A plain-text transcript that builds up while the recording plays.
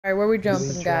Alright, where we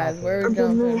jumping, guys? Where we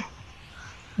jumping?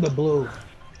 The blue.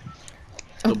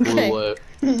 The blue Okay.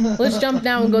 Let's jump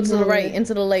down and go to the right,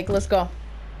 into the lake. Let's go.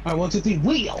 Alright, 1, 2, 3,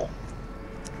 wheel!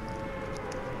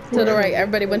 To the right.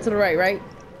 Everybody went to the right, right?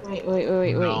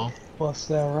 Wait. No, Bust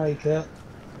that right, Cap.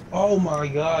 Oh my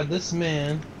god, this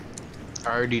man. I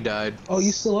already died. Oh,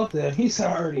 you still up there? He's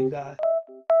already died.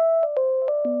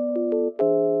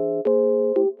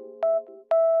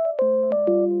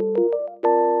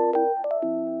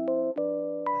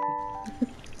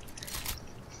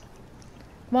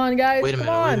 Come on, guys. Wait a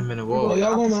minute, wait a minute. Oh, Whoa.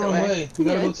 y'all going the wrong way. We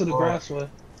gotta go to the grass way.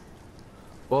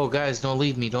 Whoa, guys, don't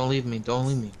leave me. Don't leave me. Don't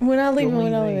leave me. We're not leaving. Don't We're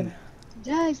not leave me. leaving.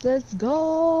 Guys, let's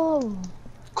go.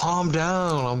 Calm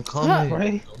down. I'm coming.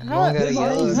 Right? You ain't gotta There's a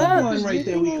whole yell. zip line right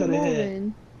there we could have hit.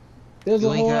 There's You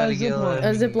a ain't whole gotta zip yell at line.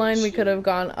 A zip line, we could have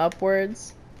gone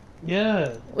upwards.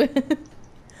 Yeah.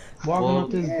 Walking up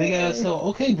this big ass hill.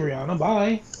 Okay, Brianna,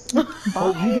 bye.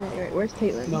 Wait, where's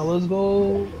Caitlin? Now let's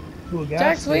go to a gas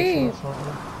Jack, station or sweet.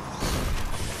 something.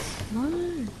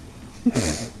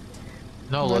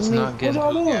 No, let's not get What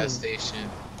into y'all a gas doing? station.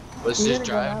 Let's just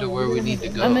drive to where we need to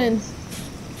go. I'm in.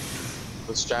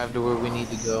 Let's drive to where we need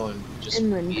to go and just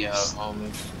Inland. be out, homie.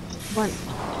 But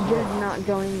you're not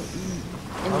going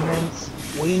inland.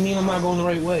 What do you mean I'm not going the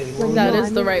right way? Where we That going?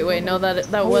 is the right way. No,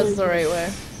 that was the right way.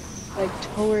 Like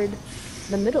toward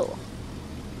the middle.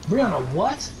 Brianna,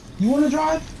 what? You want to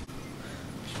drive?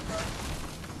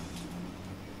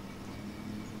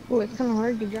 Oh, it's kind of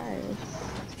hard to drive.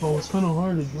 Oh, it's kind of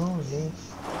hard to drive, man.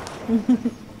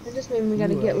 That just means we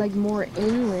gotta get like more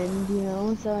inland, you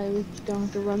know, so we don't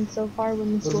have to run so far when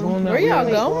the Let's go storm. in that Where y'all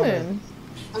way. going?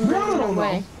 I'm going the I don't wrong know.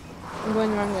 way. I'm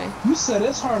going the wrong way. You said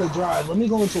it's hard to drive. Let me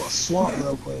go into a swamp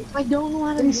real quick. I don't know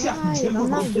how to Let me see how drive. I'm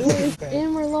not difficult good. this is.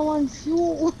 And we're low on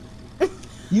fuel.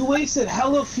 You wasted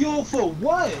hella fuel for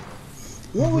what?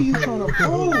 What were you trying to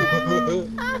prove?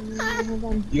 Hold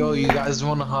on. Yo, you guys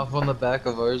want to hop on the back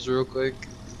of ours real quick?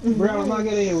 Brianna, I'm not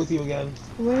getting here with you again.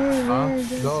 Where?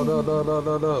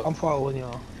 No. I'm following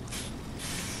y'all.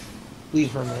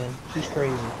 Leave her, man. She's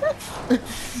crazy.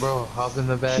 Bro, hop in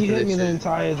the back She of hit the me the shit.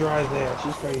 entire drive there.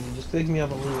 She's crazy. Just pick me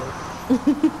up and leave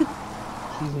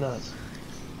her. She's nuts.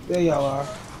 There y'all are.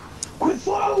 Quit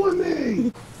following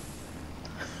me!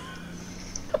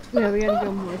 Yeah, we gotta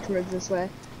go more towards this way.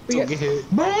 We Don't got, get hit.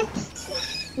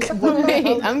 Wait,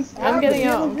 I'm getting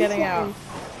out. I'm getting out.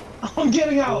 I'm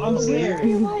getting out. I'm where are scared.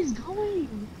 you guys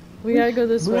going? We gotta go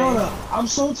this way. Brianna, I'm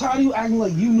so tired of you acting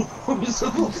like you know where we're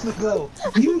supposed to go.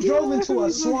 You drove into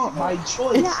a swamp by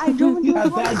choice. Yeah, I drove You into a have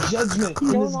swamp. bad judgment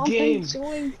in No, this I'm game.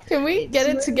 enjoying- Can we get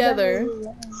it together,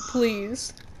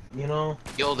 please? You know?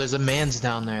 Yo, there's a man's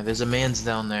down there. There's a man's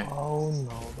down there. Oh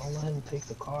no, don't let him take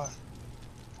the car.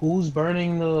 Who's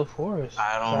burning the forest?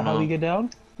 I Is don't that how know. we get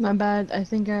down? My bad. I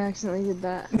think I accidentally did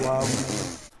that. Wow.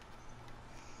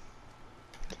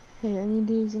 Hey, I need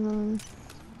to use another.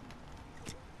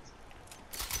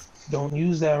 Don't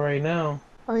use that right now.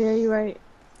 Oh yeah, you're right.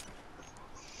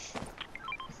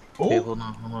 Hey, Oh, hold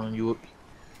on. You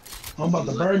I'm about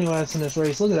to burn your ass in this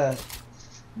race. Look at that.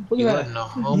 Look at letting that. a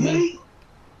homie? Yeet.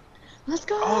 Let's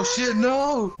go. Oh shit,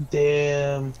 no!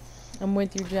 Damn. I'm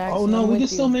with you, Jackson. Oh no, I'm we with can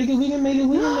still you. make it. We can make it.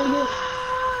 We can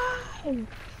make it.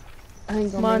 I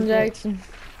ain't Come gonna on, make it. Jackson.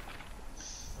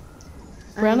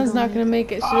 I ain't Brianna's not make gonna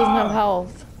make it. She doesn't have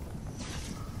health.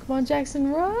 Come on,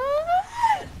 Jackson, run!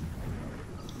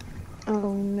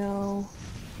 Oh no.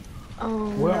 Oh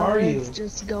Where no, are it's you?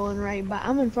 just going right by.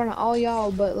 I'm in front of all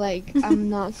y'all, but like I'm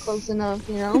not close enough,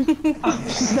 you know. I'm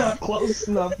just not close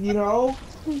enough, you know?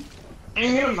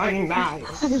 I'm gonna fucking die.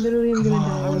 I literally am gonna Come die.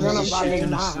 on, when is gonna this shit fucking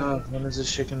gonna die. stop? When is this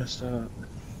shit gonna stop?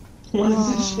 When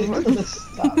is this shit gonna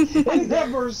stop? It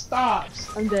never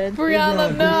stops. I'm dead.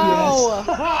 Brianna, no!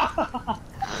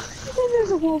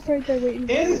 There's a wolf right there waiting for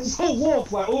me. It's a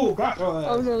wolf. Like, oh, got your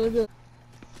Oh ass. no, there's a...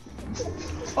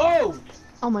 Oh,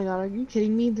 Oh my god, are you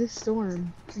kidding me? This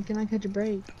storm. Can I catch a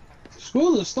break?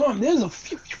 screw the storm. There's a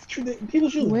few people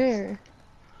shooting. Where?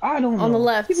 I don't know. On the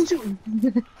left. People shooting.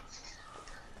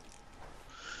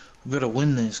 We gotta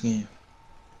win this game.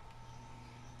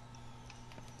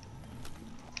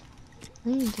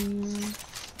 Thank you.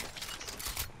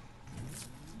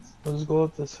 Let's go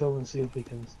up this hill and see if we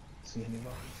can see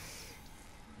anybody.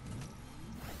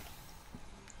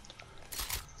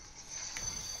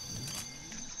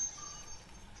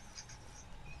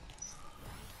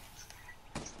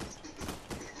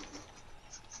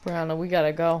 Brianna, we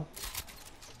gotta go.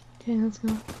 Okay, let's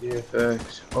go. Yeah,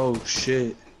 facts. Oh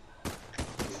shit.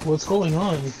 What's going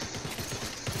on?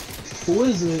 Who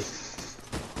is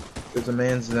it? There's a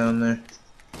man's down there.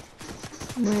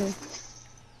 Where?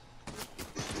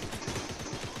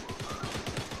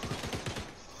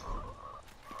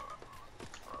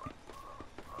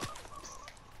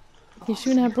 He's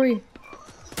shooting at Bree.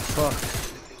 Fuck.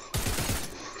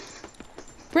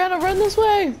 Brianna, run this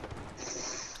way!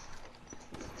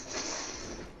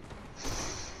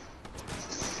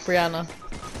 Brianna,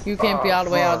 you can't be all the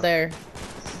way out there.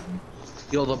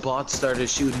 Yo, the bot started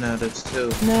shooting at us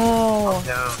too. No. I'm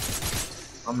down.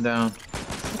 I'm down.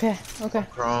 Okay, okay.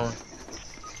 Prone.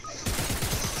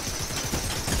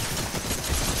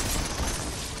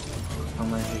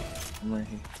 I'm right here. I'm right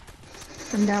here.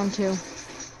 I'm down too.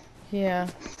 Yeah.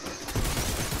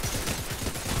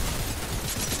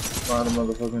 A lot of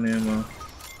motherfucking ammo.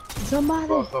 Somebody.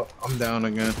 Oh, I'm down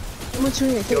again. What's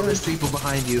shooting at Yo, there's Caitlin? people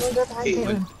behind you. Oh, they're behind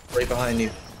Caitlin, right behind you.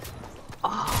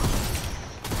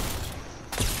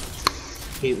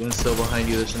 Caitlin's still behind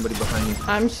you. There's somebody behind you.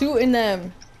 I'm shooting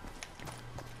them.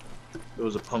 There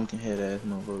was a pumpkin head ass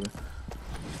motherfucker.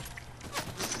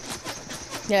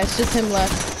 Yeah, it's just him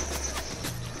left.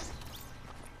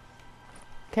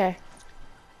 Okay.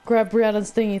 Grab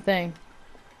Brianna's thingy thing.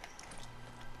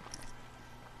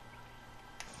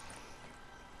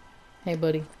 Hey,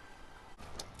 buddy.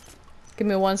 Give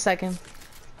me 1 second.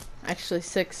 Actually,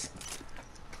 6.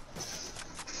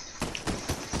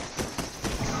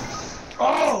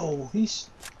 Oh, he's.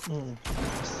 Fuck,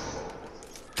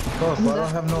 I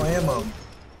don't have no ammo.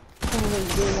 Did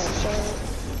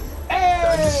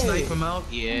I just snipe him out?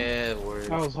 Yeah, word.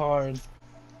 That was hard.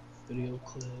 Video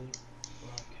clip.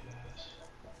 Broadcast.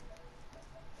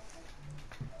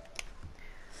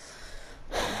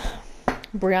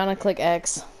 Brianna, click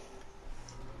X.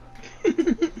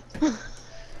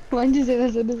 Why'd you say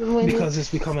that so disappointed? Because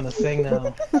it's becoming a thing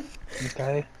now.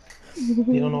 Okay?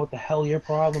 You don't know what the hell your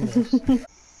problem is.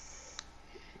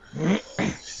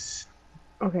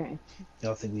 Okay.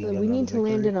 Y'all think So we need to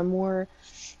land in a more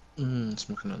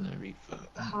Smoking on that reefer.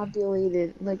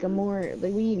 populated, like a more,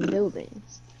 like we need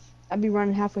buildings. I'd be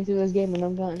running halfway through this game and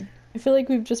I'm done. I feel like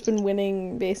we've just been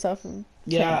winning based off of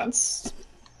chance.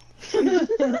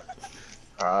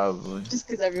 Probably. Just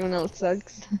because everyone else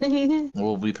sucks.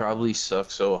 Well, we probably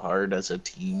suck so hard as a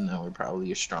team that we're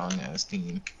probably a strong ass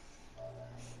team.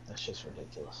 That's just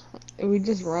ridiculous. We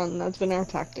just run. That's been our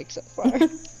tactic so far.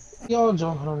 Y'all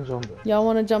jumping, I'm jumping. Y'all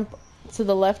want to jump to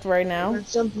the left right now?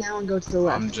 Let's jump now and go to the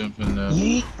left. I'm jumping now.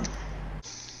 Yeet.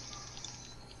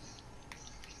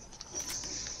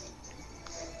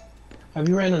 Have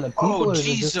you ran into people Oh, or is it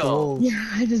just the Jesus. wolves? Yeah,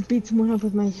 I just beat someone up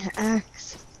with my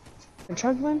axe. A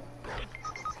truck one?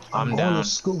 I'm going down. to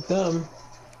scoop them.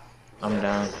 I'm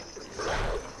down.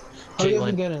 Hurry up Caitlin,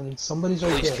 and get in. Somebody's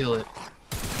right please there. kill it.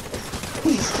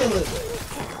 Please kill it.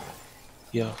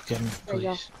 Yo, get me, There you go.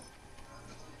 please.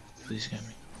 Please get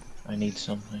me. I need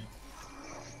something.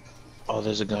 Oh,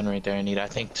 there's a gun right there. I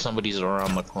think somebody's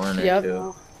around the corner Yep.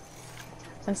 too.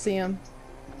 I see him.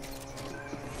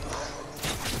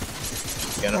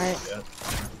 Get him. Right. Get him.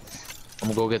 I'm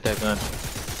gonna go get that gun.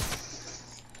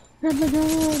 Grab the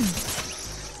gun!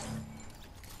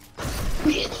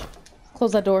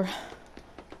 Close that door.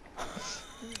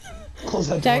 Close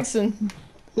that door. Jackson.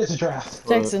 There's a draft.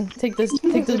 Jackson, take this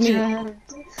meat. Someone's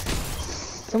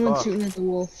Fuck. shooting at the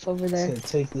wolf over there. Said,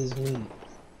 take this meat.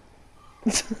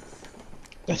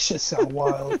 That shit sound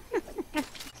wild.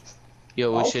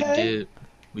 Yo, we should Okay. dip.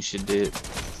 We should dip.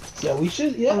 Yeah, we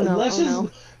should. Yeah, Oh, no, let's oh, just. no.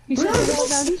 He shot the wall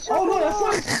down. He shot Oh the no, wall.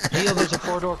 that's not. Hey, yo, there's a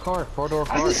four-door car. Four-door I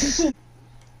car. just.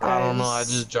 I don't know. I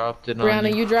just dropped it on Brianna,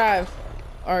 you. you drive.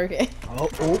 Okay. Oh,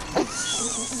 oh.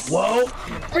 Whoa.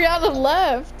 Brianna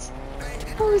left.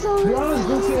 Oh, he's all Brianna's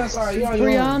goofy. That's alright. You're on your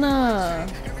own. Brianna.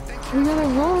 We gotta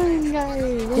run,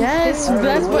 guys. Yes, Alright,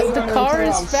 that's well, what we the gotta car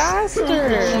is tell.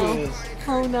 faster.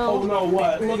 Oh no. Oh no,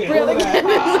 what? Look at Brianna, look at get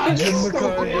that. in Get in the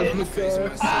car. Get in the car.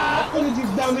 Look at you,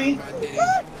 dummy.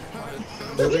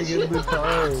 Let me get in the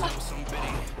car.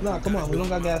 Nah, come on. We don't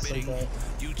got gas like that.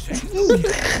 You just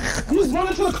run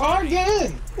into the car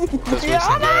again. That's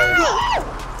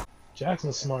what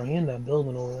Jackson's smart. He in that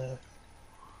building over there.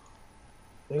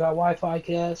 They got Wi-Fi,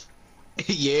 Cass.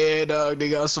 Yeah, dog. They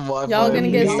got some Wi-Fi. Y'all gonna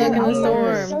get Yeah. stuck in the Outside the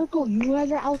storm. circle. You guys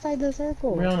are outside the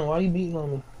circle. Brianna, why you beating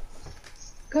on me?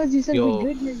 Cause you said Yo. we're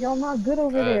good here. Y'all not good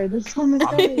over there. There's so much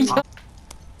going.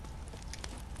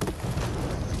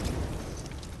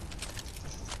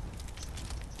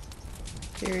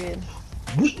 Period.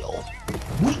 Wheel,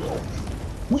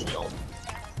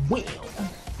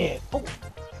 and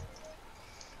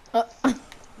oh,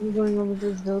 You going over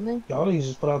to this building? y'all need to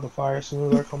just put out the fire as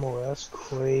soon as I come over. That's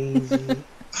crazy.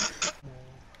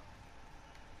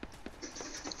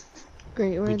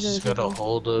 Great. We Where's just the gotta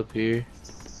hold up here.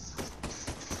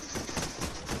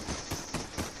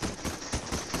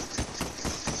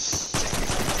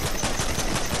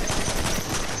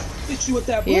 Hit you with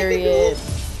that Period.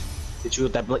 Hit you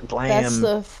with that blam. That's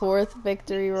the 4th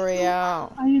victory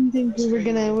royale. I didn't think we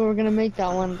were gonna make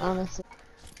that one, honestly.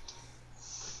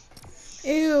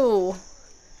 Ew.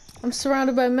 I'm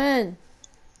surrounded by men.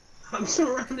 I'm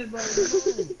surrounded by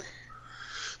men.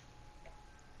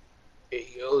 Hey,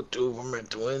 yo, 2 of them are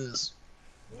twins.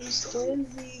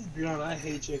 Bjorn, I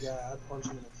hate your guy. I'd punch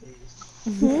him in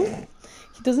the face.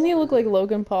 Doesn't he look like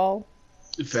Logan Paul?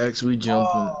 Facts, we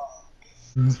jumping.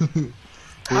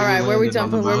 Alright, where we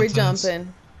jumping? Where we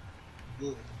jumping?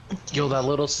 Yo, that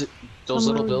little, those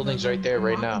little buildings right there,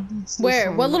 right now.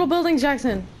 Where? What little building,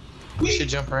 Jackson? We should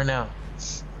jump right now.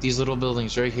 These little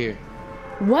buildings right here.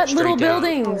 What Straight little down.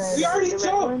 buildings? We already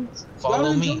jumped.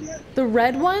 Follow me. The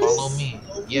red ones? Follow me.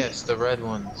 Yes, the red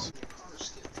ones.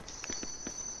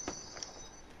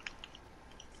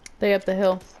 They up the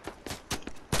hill.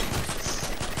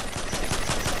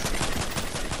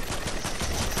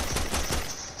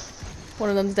 One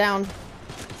of them's down.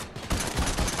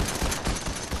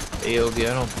 Hey, yo,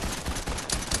 get him.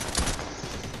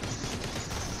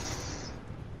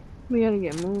 We gotta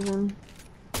get moving.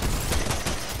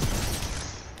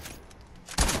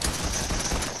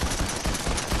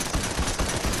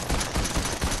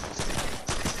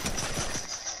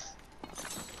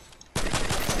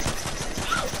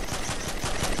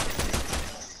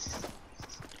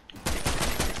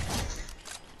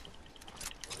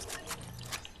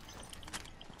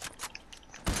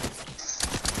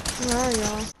 Where are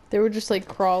y'all? They were just like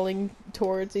crawling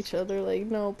towards each other, like,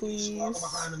 no, please.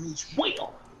 Behind him each.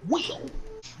 Wheel.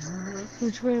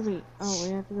 Which way are we? Oh,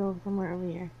 we have to go somewhere over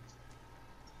here.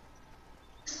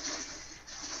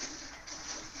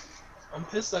 I'm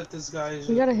pissed that this guy is.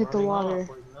 We gotta hit the running water. off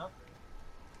like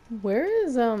nothing. Where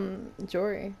is,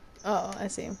 Jory? Oh, I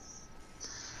see him.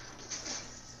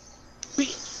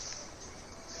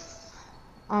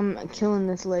 I'm killing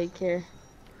this lake here.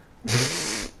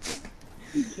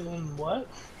 Killing what?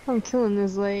 I'm killing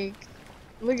this lake.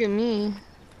 Look at me.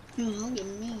 Look at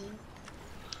me.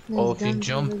 Oh, There's if you guns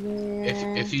jump, over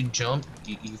there. if you jump,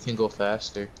 you can go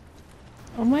faster.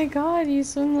 Oh my god, you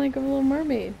swim like a little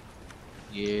mermaid.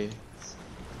 Yeah.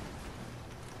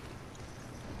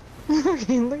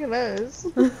 Okay, look at us.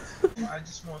 I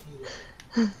just want you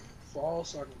to fall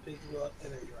so I can pick you up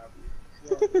and then drop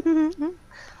you.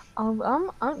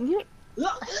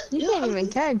 You can't even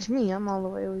catch me. I'm all the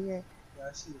way over here. Yeah,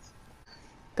 I see this.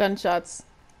 Gunshots.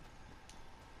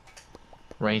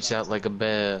 Ranged out like a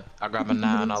bear. I grab a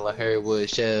 9 all the Harrywood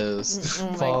shells. Oh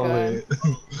my Falling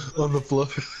on the floor.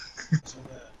 So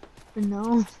bad.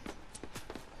 No.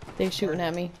 They shooting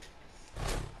at me.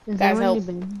 Is Guys, there any help.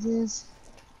 bandages?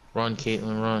 Run,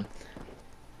 Caitlin, run.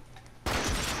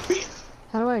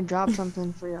 How do I drop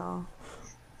something for y'all?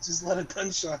 Just let a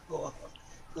gunshot go off.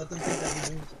 Let them think that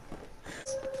we moved.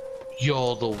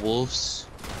 Yo, the wolves.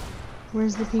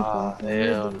 Where's the people?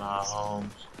 Hell nah,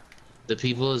 Holmes. The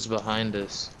people is behind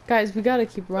us. Guys, we gotta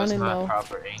keep running That's not though.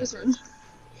 proper This English. one.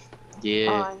 Oh,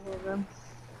 Yeah. I hear them.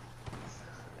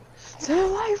 Stay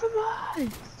away from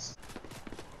us!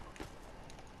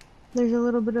 There's a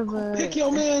little bit of a Pick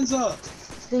your mans up.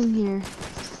 thing here.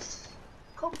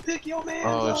 Come pick your mans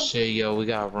Oh up. shit, yo, we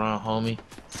gotta run, homie.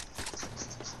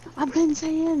 I've been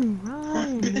saying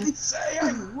run! Been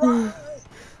saying run.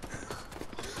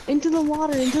 Into the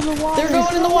water, into the water! They're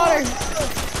going in the water!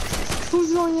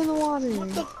 Who's going in the water? What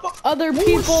the fuck? Other Who's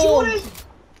people! shooting?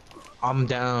 I'm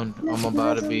down. I'm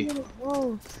about to be.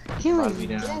 Whoa. About Killing. to be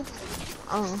down. Yeah.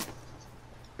 Oh.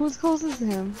 Who's closest to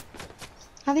him?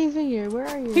 How do you figure? Where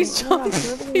are you? He's Oh, jumping. gosh,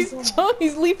 where are you?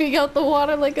 He's leaping out the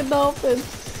water like a dolphin.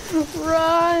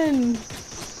 Run!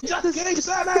 Just getting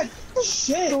started.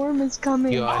 Shit. Storm is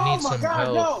coming. Yo, I need Oh my some god,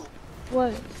 help. no.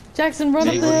 What? Jackson, run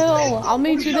up the hill. I'll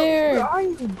meet you Where there. are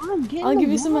you? Run, get in I'll the give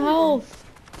you some water. health.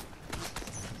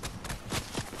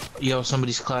 Yo,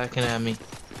 somebody's clacking at me.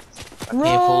 I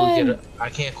can't fully get Run! up. I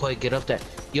can't quite get up that.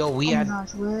 Yo, Oh we my at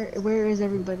gosh, where is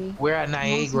everybody? we're at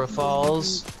Niagara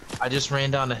Falls. I just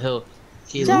ran down the hill.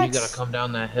 Caitlin, Jax. you gotta come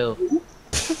down that hill.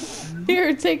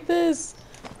 Here, take this.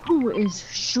 Who is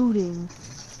shooting?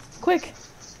 Quick.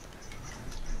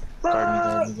 Guard me,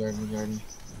 guard me, guard me, guard me.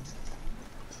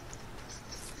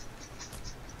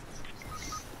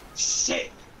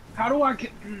 Shit. How do I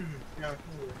get? Yeah,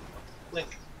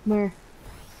 click. Where?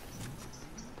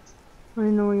 I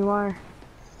don't know where you are.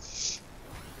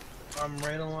 I'm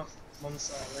right on one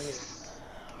side, right here.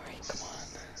 Alright, come on.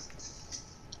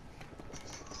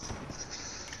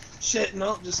 Shit,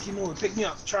 no, just keep moving. Pick me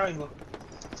up. Triangle.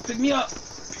 Pick me up.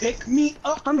 Pick me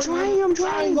up. I'm trying.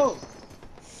 Triangle.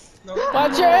 No.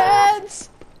 Watch your heads!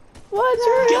 Watch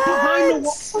your Get behind the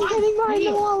wall. heads! I'm getting behind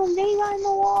the wall. I'm getting behind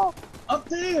the wall. Up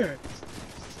there.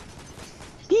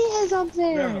 Yeah. is up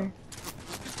there.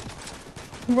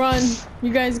 Run.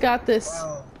 You guys got this.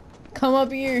 Wow. Come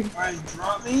up here. Alright,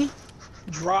 drop me.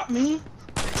 Drop me.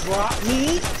 Drop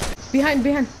me. Behind.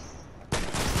 There's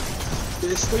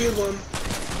 3 of them.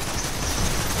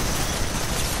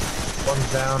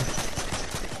 One's down.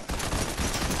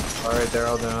 Alright, they're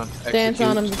all down. Dance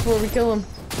on him before we kill him.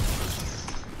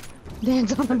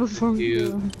 Dance on him before we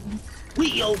do.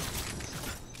 Wait, yo.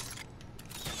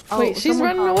 Oh, Wait, she's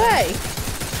someone running away.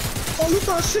 Oh, you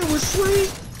thought shit was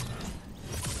sweet?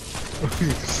 No,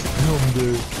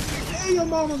 dude. Hey, your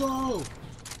mama's a hoe.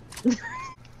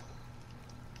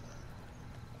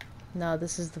 No,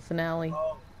 this is the finale.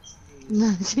 Oh,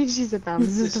 No, she said that.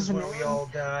 This this is is the where we all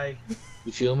die.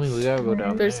 You feel me? We gotta go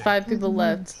down There's there. 5 people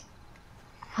left.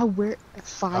 How we're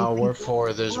 5 Oh, people. we're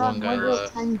 4. There's We're on one guy little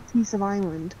left. tiny piece of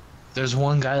island. There's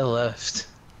one guy left.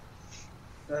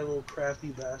 That little crafty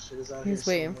bastard is out He's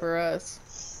here waiting somewhere. for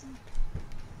us.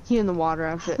 He in the water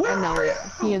after. I know it.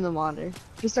 He in the water.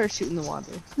 Just start shooting the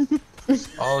water.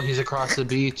 Oh, he's across the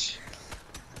beach.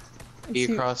 He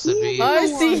See- across the beach. Oh, I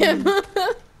see him.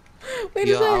 Wait,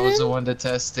 Yeah, is that I was the him? one to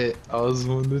test it. I was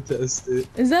the one to test it.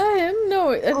 Is that him?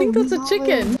 No, I think that's a no.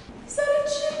 chicken.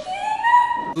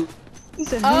 He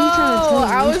said, "Who you trying to Oh, tell I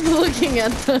me?" was looking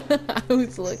at the I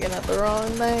was looking at the wrong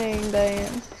thing,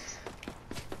 damn.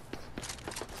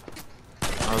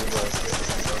 I was like,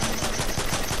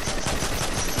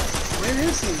 Where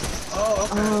is he? Oh,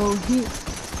 okay. Oh,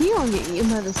 he gonna get eaten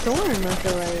by the storm. I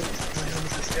feel like.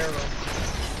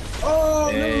 Oh,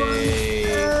 never mind. hey.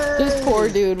 This poor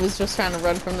dude was just trying to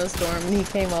run from the storm and he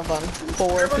came up on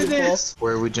 4 Everybody people. dance.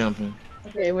 Where are we jumping?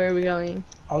 Okay, where are we going?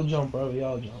 I'll jump, bro.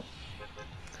 Y'all jump.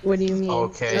 What do you mean?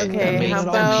 Okay, Okay, that makes how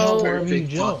Jump about- wherever you perfect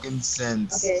jump. fucking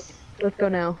sense. Okay, let's go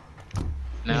now.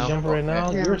 Now, You jump right okay.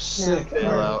 now? Yeah, You're yeah. sick.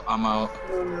 Hello, I'm out.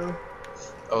 Oh no.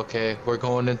 Okay, we're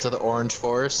going into the orange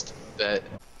forest. Bet.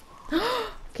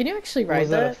 Can you actually Or ride was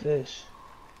that a that? fish?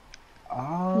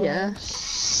 Ah. Yeah.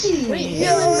 Wait,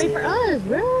 no, wait for us,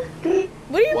 bro. What do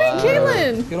you Wow. mean,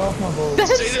 Caitlin? Get off my boat.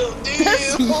 That's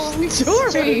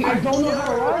Jory. I don't know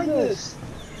how to ride this.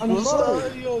 I'm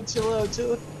sorry. Yo, chill out,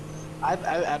 chill out. I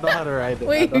know how to ride it.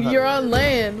 Wait, you're on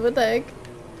land. What the heck?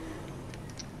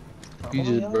 You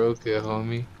just broke it,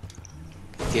 homie.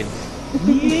 Get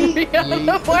I don't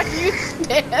know why you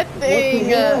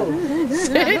standing.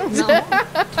 Sit No. down.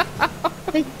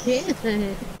 I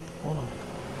can't. Hold on.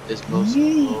 this most.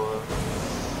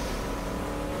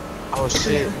 Oh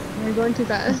shit. We're going too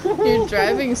fast. Your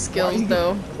driving skills,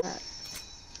 though.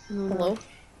 No, no. Hello?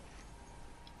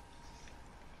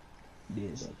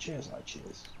 There's a cheers, I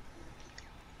cheers.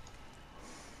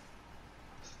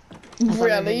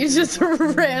 Brianna, you just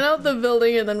ran out the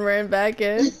building and then ran back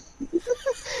in.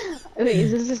 Wait,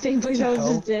 is this the same place I was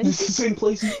just in? This is the same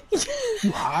place.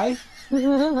 You high?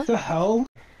 What the hell?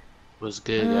 Was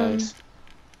good, guys.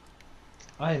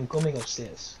 I am coming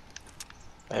upstairs.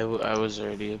 I was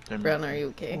already up there. Brianna, are you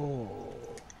okay? Oh.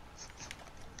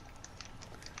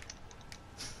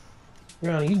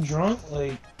 Brianna, you drunk?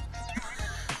 Like,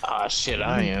 Ah shit,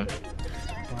 I am.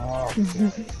 oh.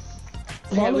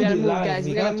 Okay, we gotta the move, line. guys.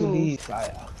 We We got gotta to move. leave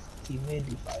fire. He made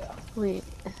the fire. Wait,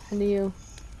 how do you?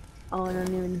 Oh, I don't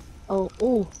even. Oh,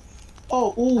 ooh.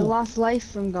 Oh, I ooh. lost life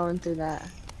from going through that.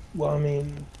 Well, I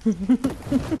mean.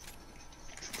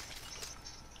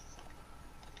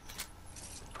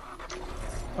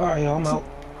 Alright, y'all, I'm out.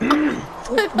 I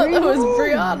thought that was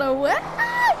Brianna. What?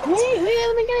 Wait,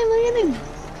 let me get in, let me get in.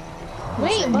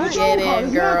 Wait, Get Get your car, in,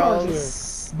 there's no car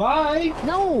girls. Bye!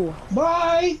 no,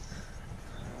 Bye!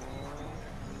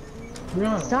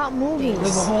 Brianna, stop moving.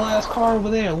 there's a whole ass car over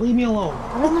there. Leave me alone.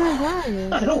 I don't want to drive.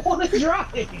 I don't want to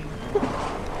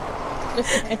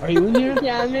drive. Are you in here?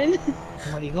 Yeah, I'm in.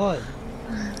 Oh my god.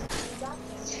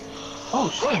 Oh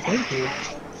shit, thank you.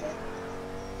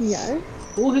 Yeah.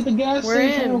 We'll hit the gas We're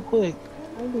station in. real quick.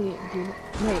 How do you do that?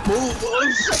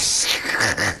 Wait.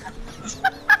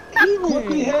 What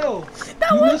the hell?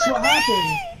 That You missed wasn't what me!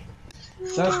 happened.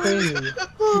 That's crazy.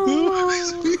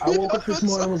 I woke up this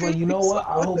morning and was like, you know what?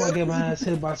 I hope I get my ass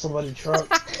hit by somebody's truck.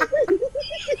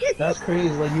 That's crazy.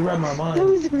 Like, you read my That mind.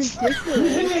 was You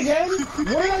ridiculous. hit me again? What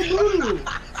did I do?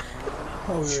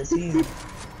 Oh, we're a team.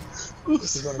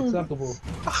 This is unacceptable.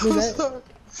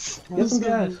 Get some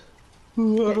gas. I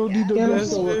don't need Yeah, I'm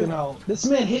still looking out. This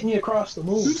man hit me across the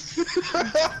moon.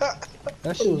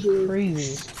 That shit was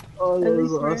crazy. Oh, At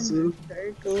least we're in.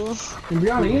 Very cool. And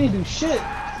Brianna, you didn't do shit.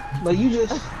 Like, you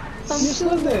just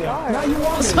stood there. Now you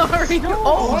want it. Sorry.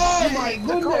 Oh, Oh my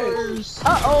goodness.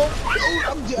 uh-oh.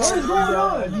 What is going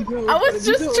on? I was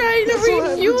just trying to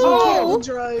refuel.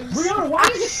 Brianna, why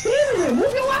are you just standing there?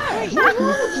 Move your ass. What's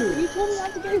wrong with you? You told me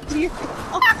not to get into your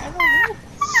car.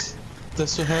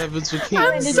 That's what happens with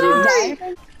I'm kids. sorry.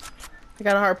 I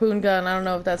got a harpoon gun. I don't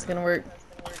know if that's gonna work.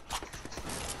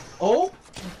 Oh,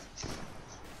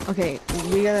 Okay,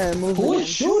 we gotta move. who again. is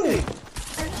shooting?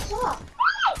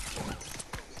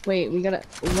 Wait, we gotta.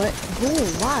 What? Who?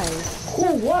 Why?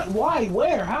 Who? What? Why?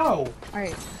 Where? How?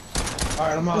 Alright,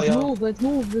 Alright, I'm out, let's yo. move. Let's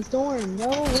move. The storm. No,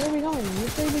 where are we going?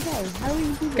 Which way do we go? How do we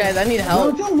do this? Guys, I need No,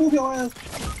 help. don't move your ass.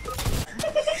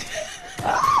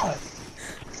 Ah!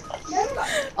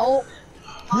 Oh,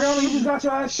 Brianna, you just got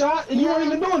your ass shot and you weren't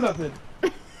even doing nothing.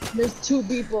 there's 2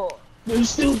 people.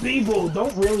 There's 2 people.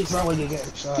 Don't really sound like you're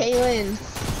getting shot. Kaylin.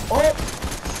 Oh,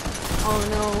 Oh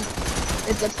no.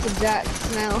 It's up to Jax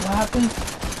now. what happened?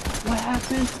 What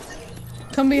happened?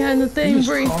 Come behind the You thing, just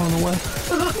Bree. crawling away.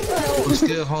 What's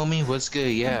good, homie? What's good?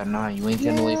 Yeah, nah, you ain't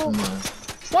getting away from me.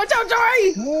 Watch out,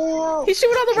 Jory! Help. He's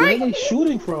shooting on the Where are right. they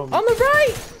shooting from? On the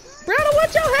right. Brianna,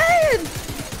 watch your head.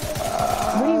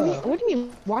 What do you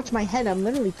mean? Watch my head. I'm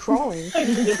literally crawling.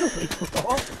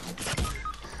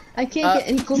 I can't get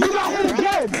any closer. You got him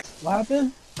again! What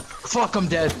happened? Fuck, I'm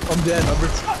dead. I'm dead. I'm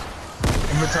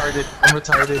retarded. I'm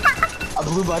retarded. I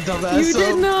blew my dumb ass You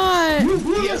did up. not. You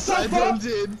blew Yes, I yourself up!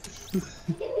 did.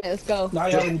 Let's go. Now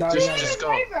you haven't died yet. Just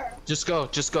go. Just go.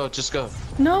 Just go. Just go.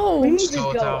 No. Please Just just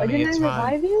go go. without me, Didn't I it's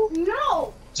fine. revive you?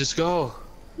 No! Just go.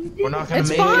 We're not gonna It's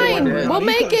make fine. it. We'll You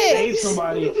make could've it. saved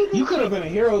somebody. You could have been a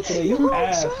hero today. You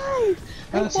ass.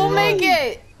 That's We'll right. make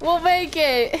it. We'll make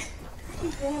it.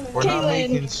 We're not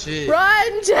making shit.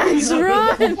 Run, Jax,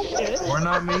 run. We're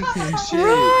not making shit.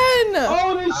 Run.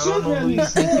 Oh, they I don't know who you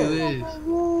shooting think me.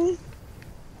 you is.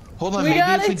 Hold on, We maybe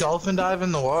got if we it. dolphin dive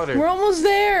in the water. We're almost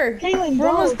there. Kaylin, We're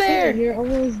almost there. You're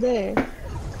almost there.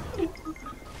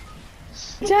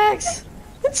 Jax.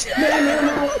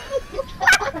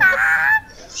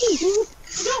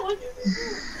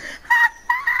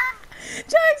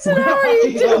 Jackson, how are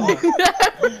you doing?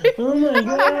 Oh my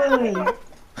god.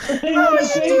 How are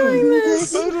you doing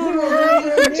this? How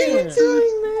are you doing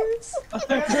this?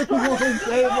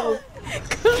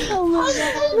 Oh my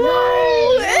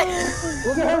No!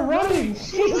 Look at her running.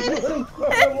 She's running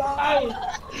for her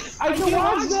life. I can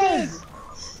watch this.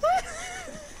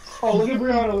 Oh, look at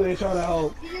Brianna over there trying to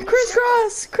help.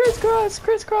 Crisscross, crisscross,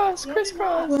 crisscross,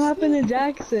 crisscross. What happened to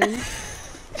Jackson?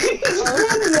 He's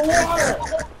running in the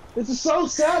water. This is so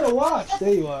sad to watch.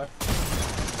 There you are.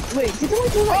 Wait, did someone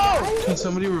kill that guy? Can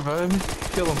somebody revive me?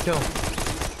 Kill him, kill him.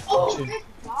 Oh!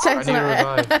 Jackson,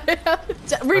 I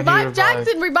revive revive.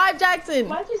 Jackson, revive Jackson.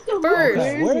 Why'd you still First.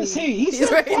 Okay, where is he? He's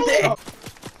right there.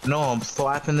 No, I'm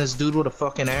slapping this dude with a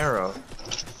fucking arrow.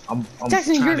 I'm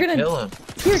Jackson, trying you're to gonna- kill him.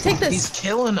 Here, take He's this.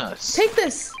 killing us. Take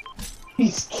this.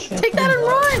 He's killing Take that and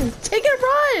us. run. Take it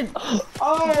and run.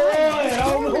 Oh, boy, I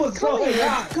don't know what's going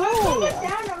on. Go!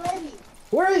 down already?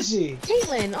 Where is she?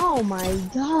 Caitlin, oh my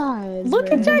god. Look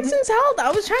bro. at Jackson's health.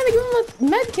 I was trying to give him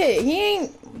a med kit. He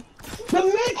ain't. The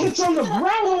medkit's on the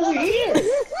ground over here.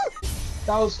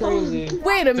 That was crazy.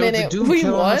 Wait a Dude, the minute. dude We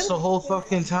killing won? us the whole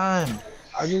fucking time.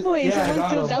 I just, Wait, yeah, I someone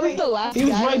got killed- him. that was the last He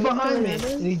was guy right that behind me,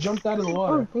 killed and he jumped out of the Oh,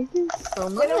 water. thank you so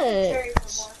They much. don't carry you no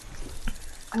more.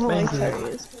 I don't like Thank you.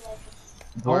 cherries.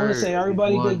 I want to say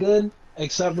everybody Won. did good,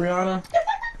 except Brianna.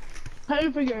 How do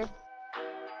you figure?